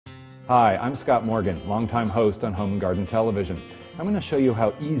Hi, I'm Scott Morgan, longtime host on Home and Garden Television. I'm going to show you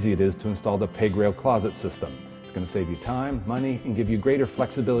how easy it is to install the peg rail closet system. It's going to save you time, money, and give you greater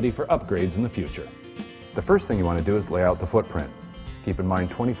flexibility for upgrades in the future. The first thing you want to do is lay out the footprint. Keep in mind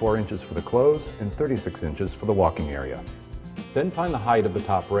 24 inches for the clothes and 36 inches for the walking area. Then find the height of the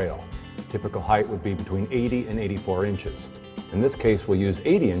top rail. Typical height would be between 80 and 84 inches. In this case, we'll use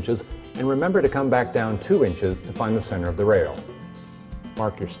 80 inches, and remember to come back down 2 inches to find the center of the rail.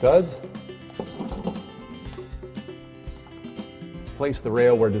 Mark your studs. Place the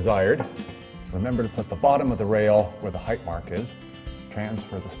rail where desired. Remember to put the bottom of the rail where the height mark is.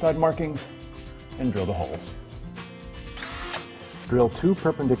 Transfer the stud markings and drill the holes. Drill 2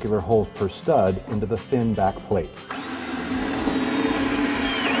 perpendicular holes per stud into the thin back plate.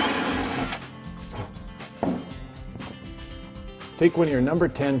 Take one of your number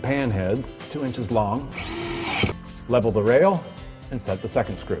 10 pan heads, 2 inches long, level the rail, and set the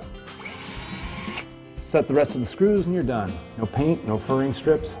second screw. Set the rest of the screws and you're done. No paint, no furring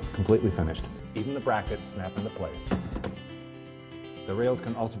strips, it's completely finished. Even the brackets snap into place. The rails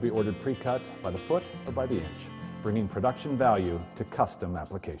can also be ordered pre-cut by the foot or by the inch, bringing production value to custom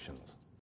applications.